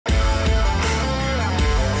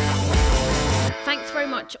Thanks very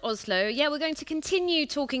much, Oslo. Yeah, we're going to continue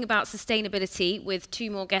talking about sustainability with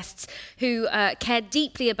two more guests who care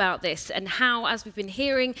deeply about this and how, as we've been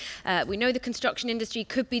hearing, we know the construction industry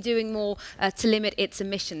could be doing more to limit its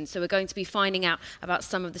emissions. So we're going to be finding out about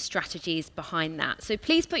some of the strategies behind that. So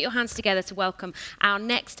please put your hands together to welcome our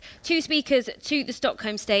next two speakers to the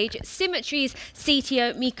Stockholm stage. Symetri's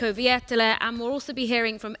CTO, Mikko Viertola, and we'll also be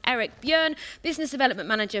hearing from Erik Björn, Business Development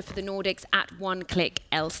Manager for the Nordics at One Click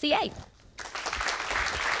LCA.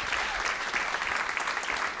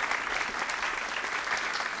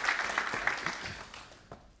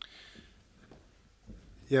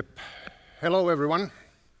 Yep. Hello, everyone.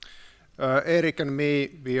 Erik and me,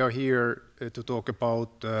 we are here to talk about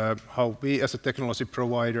how we as a technology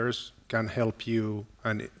providers can help you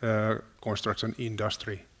and construction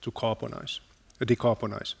industry to decarbonize.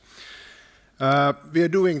 We are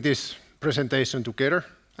doing this presentation together,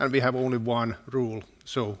 and we have only one rule.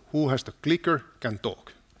 So who has the clicker can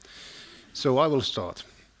talk. So I will start.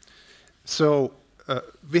 So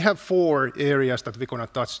we have 4 areas that we're going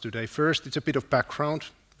to touch today. First, it's a bit of background.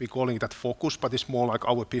 We're calling that focus, but it's more like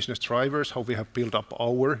our business drivers, how we have built up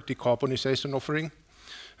our decarbonization offering,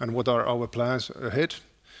 and what are our plans ahead.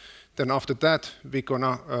 Then after that, we're going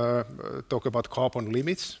to talk about carbon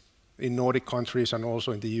limits in Nordic countries and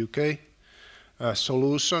also in the UK.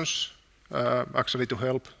 Solutions actually to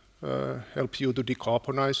help you to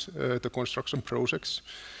decarbonize the construction projects.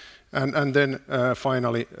 And then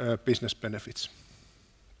finally, business benefits.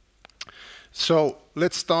 So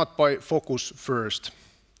let's start by focus first.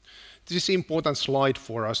 This is an important slide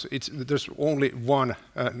for us. There's only one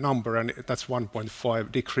number, and that's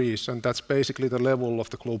 1.5 degrees, and that's basically the level of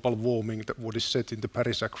the global warming that what is set in the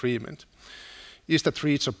Paris Agreement. Is that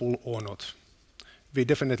reachable or not? We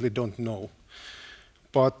definitely don't know.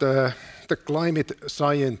 But the climate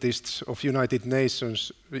scientists of United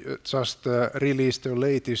Nations just released their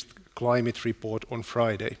latest climate report on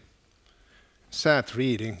Friday. Sad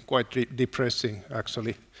reading, quite depressing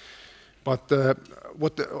actually. But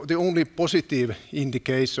the only positive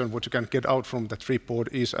indication what you can get out from that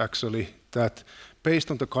report is actually that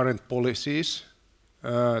based on the current policies,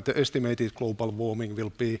 the estimated global warming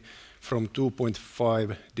will be from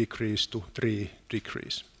 2.5 degrees to 3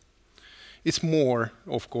 degrees. It's more,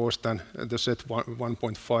 of course, than the set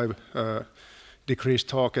 1.5 degrees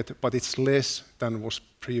target, but it's less than was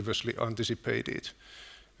previously anticipated.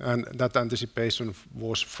 And that anticipation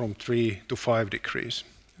was from 3 to 5 degrees.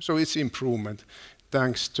 So it's improvement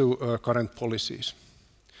thanks to current policies.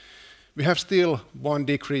 We have still 1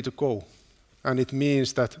 degree to go, and it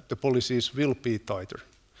means that the policies will be tighter.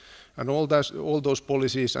 And all those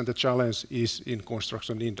policies and the challenge is in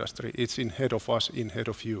construction industry. It's in head of us, in head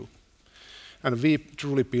of you. And we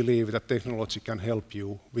truly believe that technology can help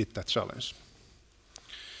you with that challenge.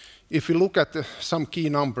 If we look at some key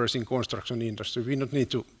numbers in construction industry, we don't need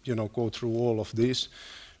to go through all of these,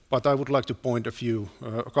 but I would like to point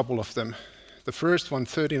a couple of them. The first one,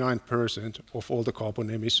 39% of all the carbon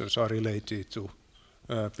emissions are related to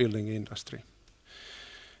building industry.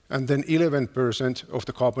 And then 11% of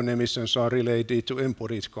the carbon emissions are related to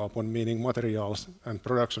embodied carbon, meaning materials and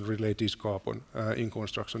production-related carbon in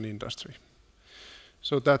construction industry.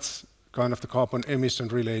 So that's kind of the carbon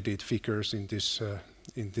emission-related figures in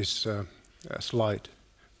this slide,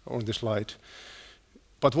 on the slide.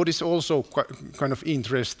 But what is also kind of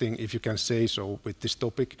interesting, if you can say so, with this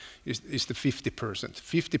topic, is the 50%.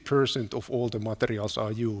 50% of all the materials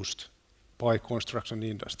are used by construction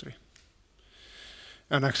industry.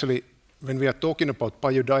 And actually, when we are talking about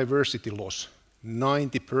biodiversity loss,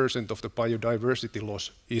 90% of the biodiversity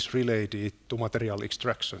loss is related to material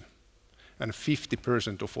extraction. And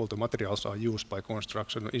 50% of all the materials are used by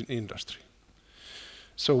construction industry.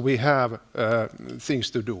 So we have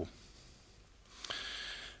things to do.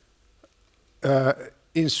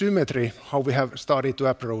 In Symetri, how we have started to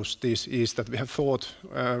approach this is that we have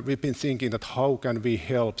we've been thinking that how can we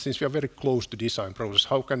help, since we are very close to design process,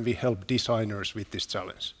 how can we help designers with this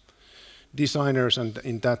challenge? Designers, and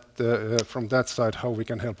from that side, how we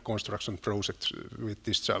can help construction projects with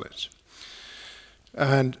this challenge.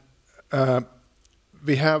 And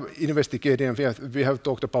we have investigated and we have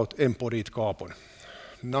talked about embodied carbon.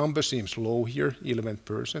 Number seems low here,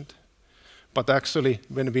 11%. But actually,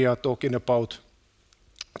 when we are talking about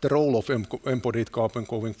the role of embodied carbon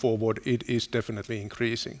going forward, it is definitely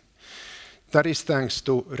increasing. That is thanks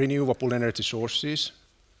to renewable energy sources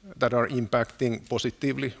that are impacting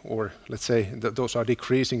positively, or let's say that those are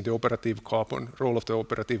decreasing the operative carbon, role of the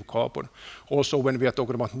operative carbon. Also, when we are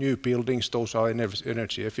talking about new buildings, those are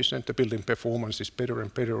energy efficient. The building performance is better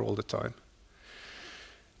and better all the time.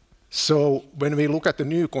 So when we look at the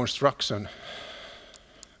new construction,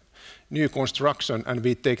 new construction and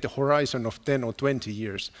we take the horizon of 10 or 20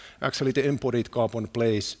 years, actually the embodied carbon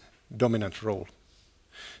plays dominant role.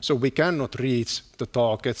 So we cannot reach the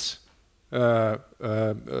targets of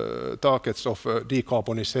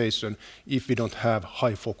decarbonization if we don't have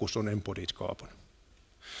high focus on embodied carbon.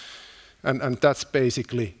 And that's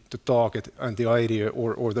basically the target and the idea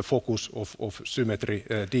or the focus of Symetri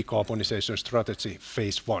decarbonization strategy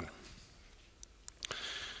phase 1.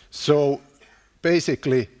 So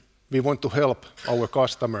basically, we want to help our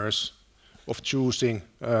customers of choosing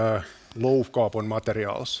low carbon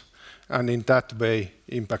materials and in that way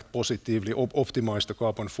impact positively, optimize the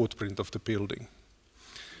carbon footprint of the building.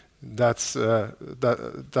 That's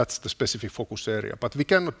the specific focus area. But we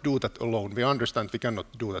cannot do that alone. We understand we cannot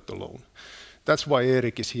do that alone. That's why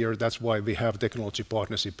Erik is here. That's why we have technology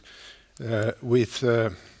partnership with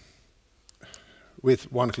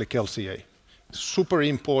One-Click LCA. Super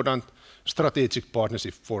important strategic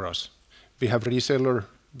partnership for us. We have reseller,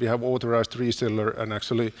 we have authorized reseller, and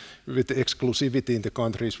actually with the exclusivity in the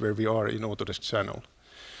countries where we are in Autodesk channel.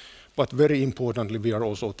 But very importantly, we are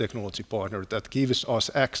also a technology partner that gives us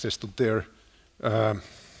access to their,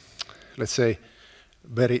 let's say,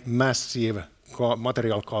 very massive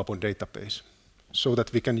material carbon database, so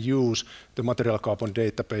that we can use the material carbon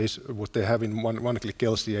database, what they have in One-Click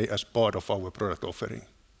LCA, as part of our product offering.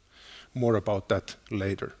 More about that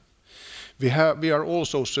later. We are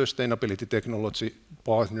also sustainability technology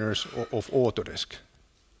partners of Autodesk.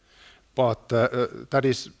 But that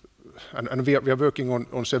is, and we are working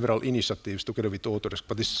on several initiatives together with Autodesk,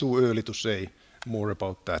 but it's too early to say more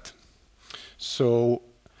about that. So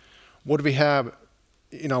what we have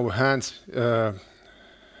in our hands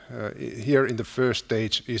here in the first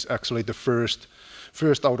stage is actually the first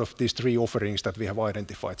out of these 3 offerings that we have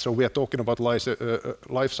identified. So we are talking about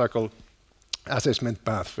life cycle assessment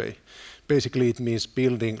pathway. Basically, it means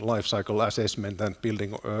building life cycle assessment and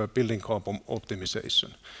building carbon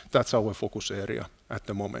optimization. That's our focus area at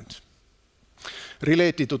the moment.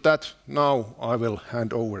 Related to that, now I will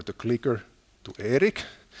hand over the clicker to Erik,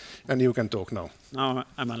 and you can talk now. Now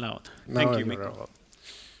I'm allowed. Thank you, Mikko.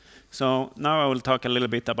 So now I will talk a little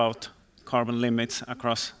bit about carbon limits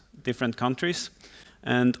across different countries.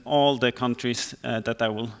 And all the countries that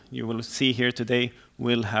you will see here today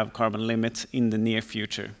will have carbon limits in the near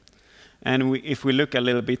future. And if we look a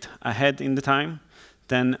little bit ahead in the time,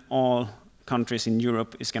 then all countries in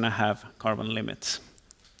Europe is going to have carbon limits.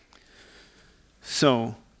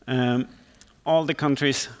 So all the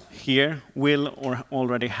countries here will or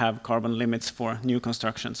already have carbon limits for new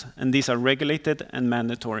constructions. And these are regulated and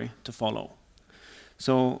mandatory to follow.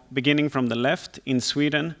 So beginning from the left, in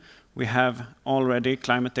Sweden, we have already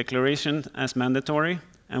climate declaration as mandatory,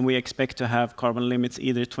 and we expect to have carbon limits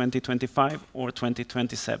either 2025 or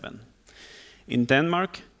 2027. In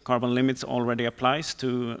Denmark, carbon limits already applies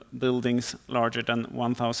to buildings larger than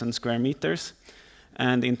 1,000 square meters,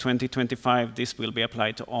 and in 2025 this will be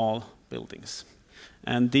applied to all buildings.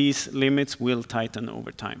 And these limits will tighten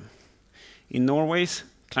over time. In Norway,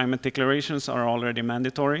 climate declarations are already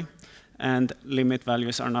mandatory, and limit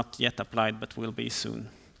values are not yet applied but will be soon.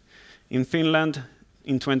 In Finland,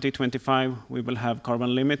 in 2025, we will have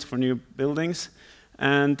carbon limits for new buildings,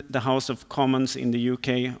 and the House of Commons in the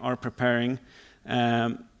UK are preparing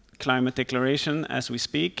climate declaration as we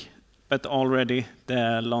speak, but already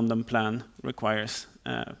the London plan requires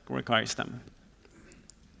them.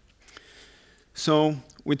 So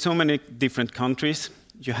with so many different countries,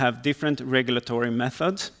 you have different regulatory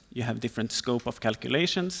methods, you have different scope of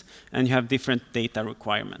calculations, and you have different data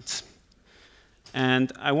requirements.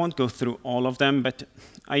 And I won't go through all of them, but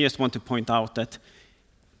I just want to point out that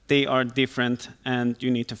they are different and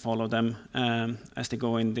you need to follow them as they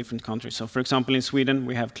go in different countries. So for example, in Sweden,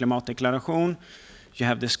 we have klimatdeklaration. You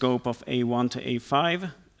have the scope of A1 to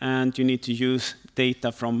A5, and you need to use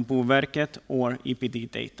data from Boverket or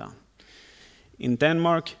EPD data. In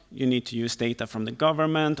Denmark, you need to use data from the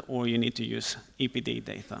government or you need to use EPD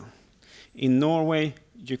data. In Norway,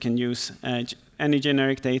 you can use any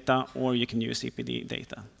generic data or you can use EPD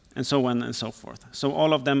data, and so on and so forth. So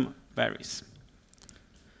all of them varies.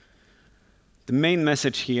 The main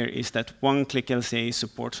message here is that One-Click LCA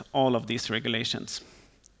supports all of these regulations.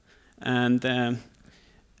 And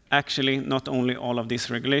actually, not only all of these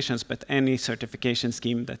regulations, but any certification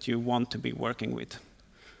scheme that you want to be working with.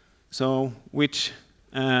 So which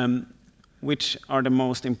are the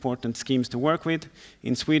most important schemes to work with?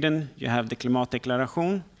 In Sweden, you have the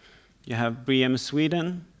Klimatdeklaration, you have BREEAM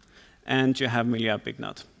Sweden, and you have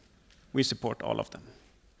Miljöbyggnad. We support all of them.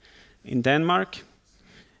 In Denmark,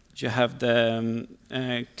 you have the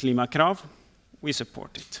Klimakrav. We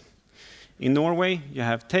support it. In Norway, you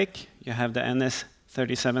have TEC, you have the NS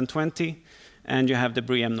 3720, and you have the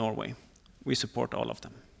BREEAM Norway. We support all of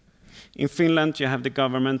them. In Finland, you have the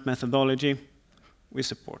government methodology. We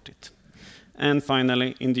support it. And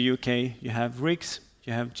finally, in the UK, you have RIGS,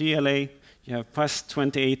 you have GLA, you have PAS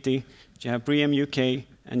 2080, you have BREEAM UK,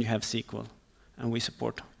 and you have SQL. And we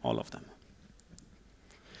support all of them.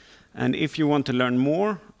 And if you want to learn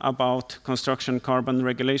more about construction carbon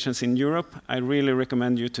regulations in Europe, I really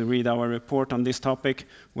recommend you to read our report on this topic,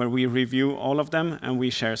 where we review all of them and we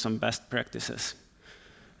share some best practices.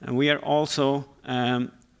 And we are also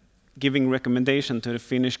giving recommendation to the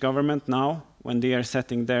Finnish government now when they are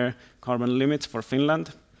setting their carbon limits for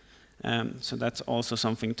Finland. So that's also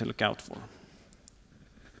something to look out for.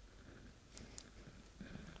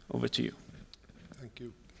 Over to you. Thank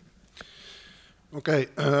you. Okay,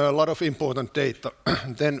 a lot of important data.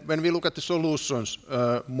 Then when we look at the solutions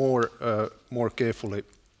more carefully,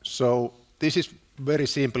 so this is very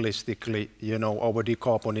simplistically, our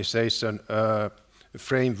decarbonization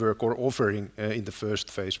framework or offering in the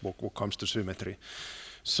first phase what comes to Symetri.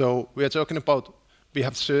 So we are talking about, we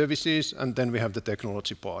have services and then we have the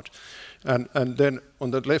technology part. And then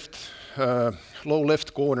on the left, low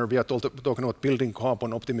left corner, we are talking about building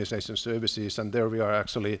carbon optimization services, and there we are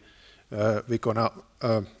actually, we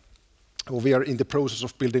are in the process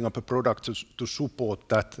of building up a product to support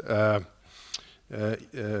that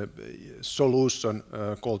solution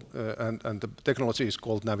called, and the technology is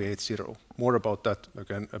called Navigate Zero. More about that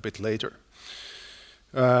again a bit later.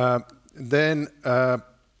 Then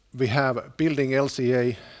we have building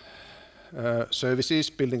LCA services,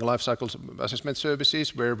 building lifecycle assessment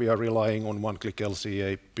services, where we are relying on one-click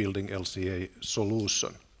LCA, building LCA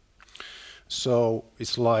solution. So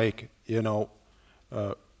it's like,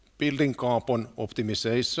 building carbon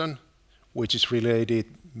optimization, which is related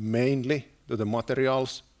mainly to the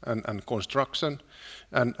materials and construction,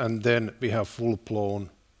 and then we have full-blown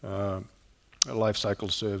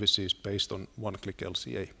lifecycle services based on one-click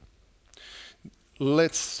LCA.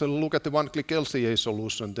 Let's look at the one-click LCA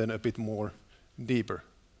solution then a bit more deeper.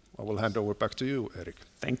 I will hand over back to you, Erik.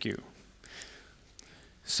 Thank you.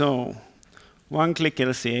 So, one-click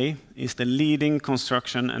LCA is the leading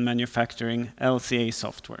construction and manufacturing LCA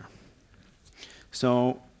software.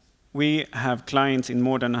 So, we have clients in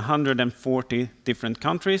more than 140 different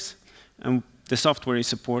countries, and the software is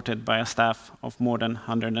supported by a staff of more than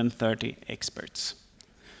 130 experts.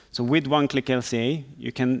 So with one-click LCA,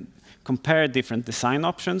 you can compare different design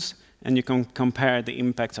options, and you can compare the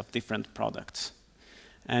impacts of different products.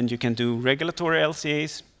 And you can do regulatory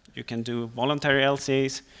LCAs, you can do voluntary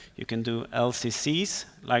LCAs, you can do LCCs,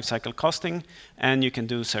 life cycle costing, and you can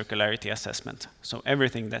do circularity assessment. So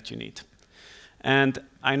everything that you need. And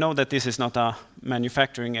I know that this is not a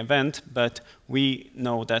manufacturing event, but we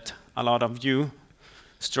know that a lot of you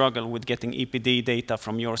struggle with getting EPD data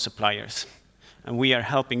from your suppliers. And we are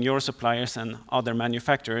helping your suppliers and other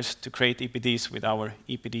manufacturers to create EPDs with our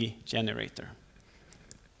EPD generator.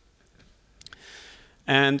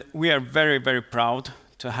 And we are very, very proud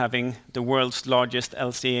to having the world's largest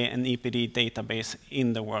LCA and EPD database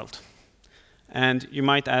in the world. And you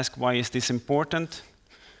might ask, why is this important?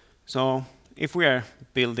 So if we are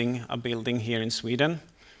building a building here in Sweden,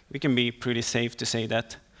 we can be pretty safe to say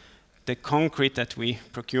that the concrete that we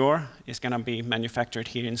procure is going to be manufactured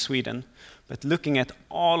here in Sweden. But looking at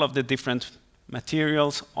all of the different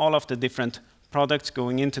materials, all of the different products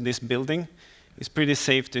going into this building, it's pretty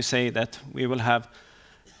safe to say that we will have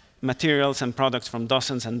materials and products from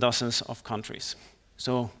dozens and dozens of countries.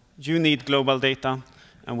 So you need global data,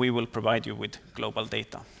 and we will provide you with global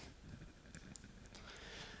data.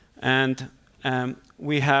 And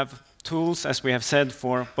we have tools, as we have said,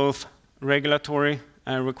 for both regulatory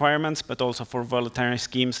requirements, but also for voluntary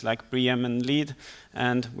schemes like BREEAM and LEED.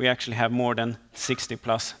 And we actually have more than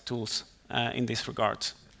 60+ tools in this regard.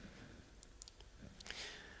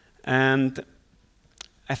 And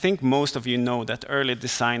I think most of you know that early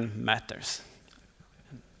design matters.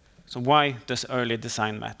 So why does early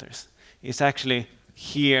design matters? It's actually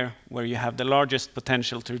here where you have the largest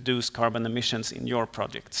potential to reduce carbon emissions in your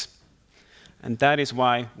projects. And that is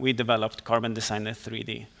why we developed Carbon Designer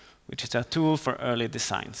 3D, which is a tool for early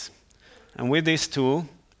designs. And with this tool,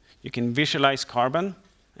 you can visualize carbon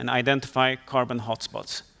and identify carbon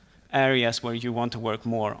hotspots, areas where you want to work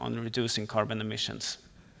more on reducing carbon emissions.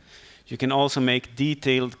 You can also make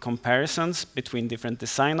detailed comparisons between different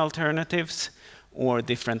design alternatives or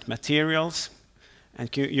different materials.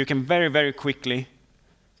 And you can very, very quickly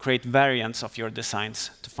create variants of your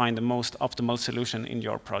designs to find the most optimal solution in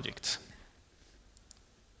your projects.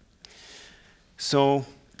 So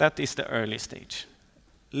that is the early stage.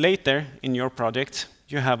 later in your project,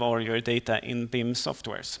 you have all your data in BIM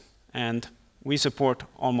softwares. And we support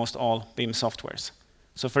almost all BIM softwares.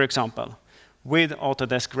 So for example, with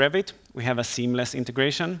Autodesk Revit, we have a seamless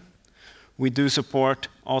integration. We do support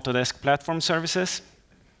Autodesk Platform Services.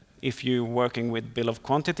 If you're working with bill of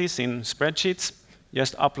quantities in spreadsheets,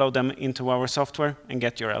 just upload them into our software and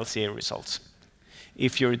get your LCA results.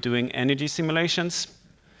 If you're doing energy simulations,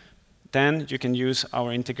 then you can use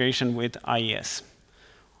our integration with IES.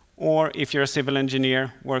 Or if you're a civil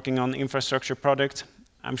engineer working on infrastructure projects,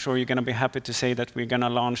 I'm sure you're going to be happy to say that we're going to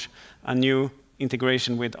launch a new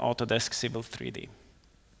integration with Autodesk Civil 3D.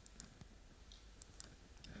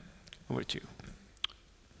 Over to you.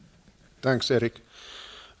 Thanks, Erik.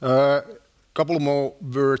 Couple more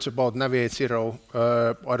words about Navigate Zero.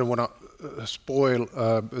 I don't want to spoil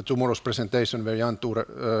tomorrow's presentation where Jan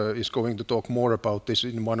Ture is going to talk more about this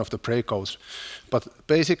in one of the breakouts. But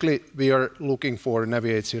basically, we are looking for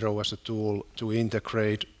Navigate Zero as a tool to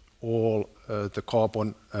integrate all the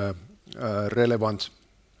carbon relevant,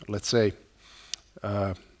 let's say,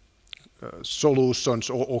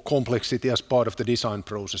 solutions or complexity as part of the design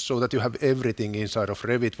process, so that you have everything inside of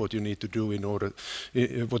Revit what you need to do in order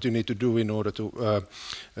to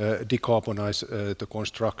decarbonize the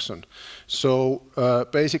construction. So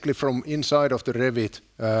basically, from inside of the Revit,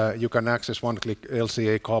 you can access one-click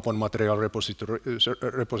LCA carbon material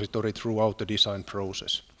repository throughout the design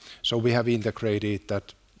process. So we have integrated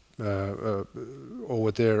that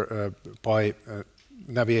over there by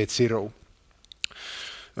Navigate Zero.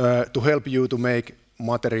 To help you to make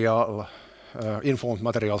informed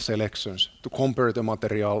material selections, to compare the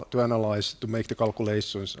material, to analyze, to make the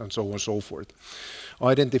calculations, and so on and so forth.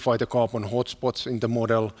 Identify the carbon hotspots in the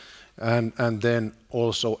model, and then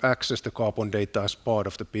also access the carbon data as part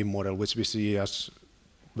of the BIM model, which we see as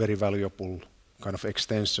very valuable kind of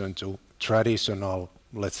extension to traditional,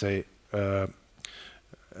 let's say,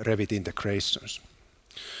 Revit integrations.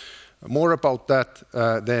 More about that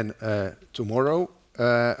then tomorrow.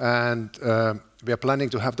 And we are planning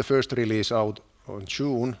to have the first release out in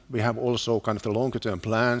June. We have also kind of the longer-term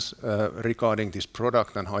plans regarding this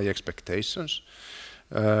product and high expectations.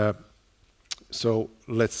 So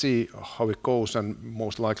let's see how it goes, and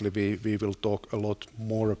most likely we will talk a lot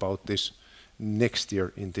more about this next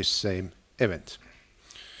year in this same event.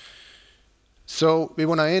 So we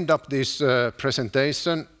want to end up this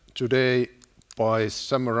presentation today by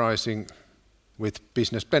summarizing with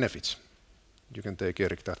business benefits. You can take,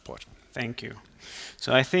 Erik, that part. Thank you.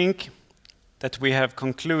 So I think that we have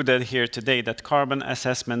concluded here today that carbon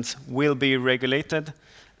assessments will be regulated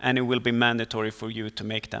and it will be mandatory for you to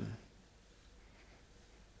make them.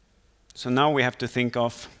 So now we have to think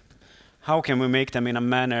of how can we make them in a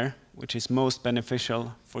manner which is most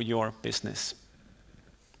beneficial for your business.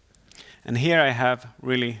 And here I have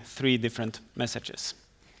really 3 different messages.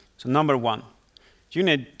 So number 1, you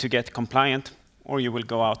need to get compliant or you will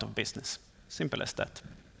go out of business. Simple as that.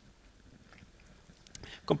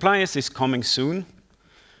 Compliance is coming soon,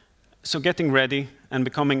 so getting ready and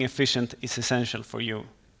becoming efficient is essential for you.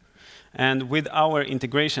 And with our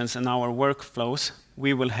integrations and our workflows,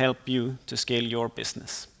 we will help you to scale your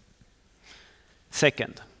business.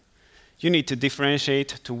 Second, you need to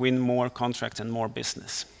differentiate to win more contracts and more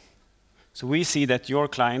business. So we see that your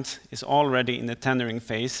client is already in the tendering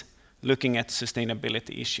phase looking at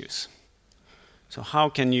sustainability issues. So how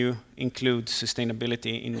can you include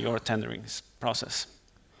sustainability in your tendering process?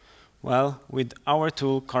 Well, with our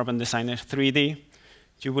tool, Carbon Designer 3D,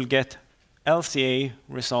 you will get LCA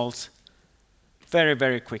results very,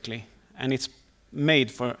 very quickly. And it's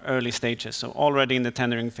made for early stages. So already in the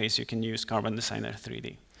tendering phase, you can use Carbon Designer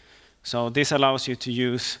 3D. So this allows you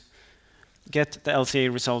to get the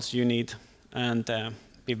LCA results you need and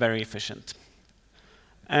be very efficient.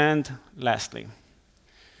 And lastly,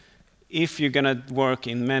 if you're going to work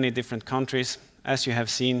in many different countries, as you have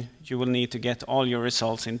seen, you will need to get all your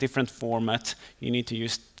results in different formats. You need to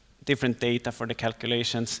use different data for the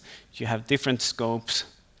calculations. You have different scopes,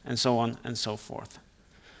 and so on and so forth.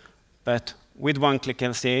 But with one-click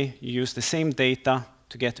LCA, you use the same data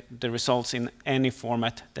to get the results in any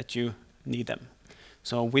format that you need them.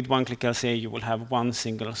 So with one-click LCA, you will have one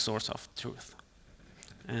single source of truth.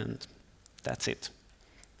 And that's it.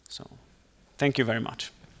 So thank you very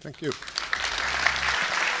much. Thank you.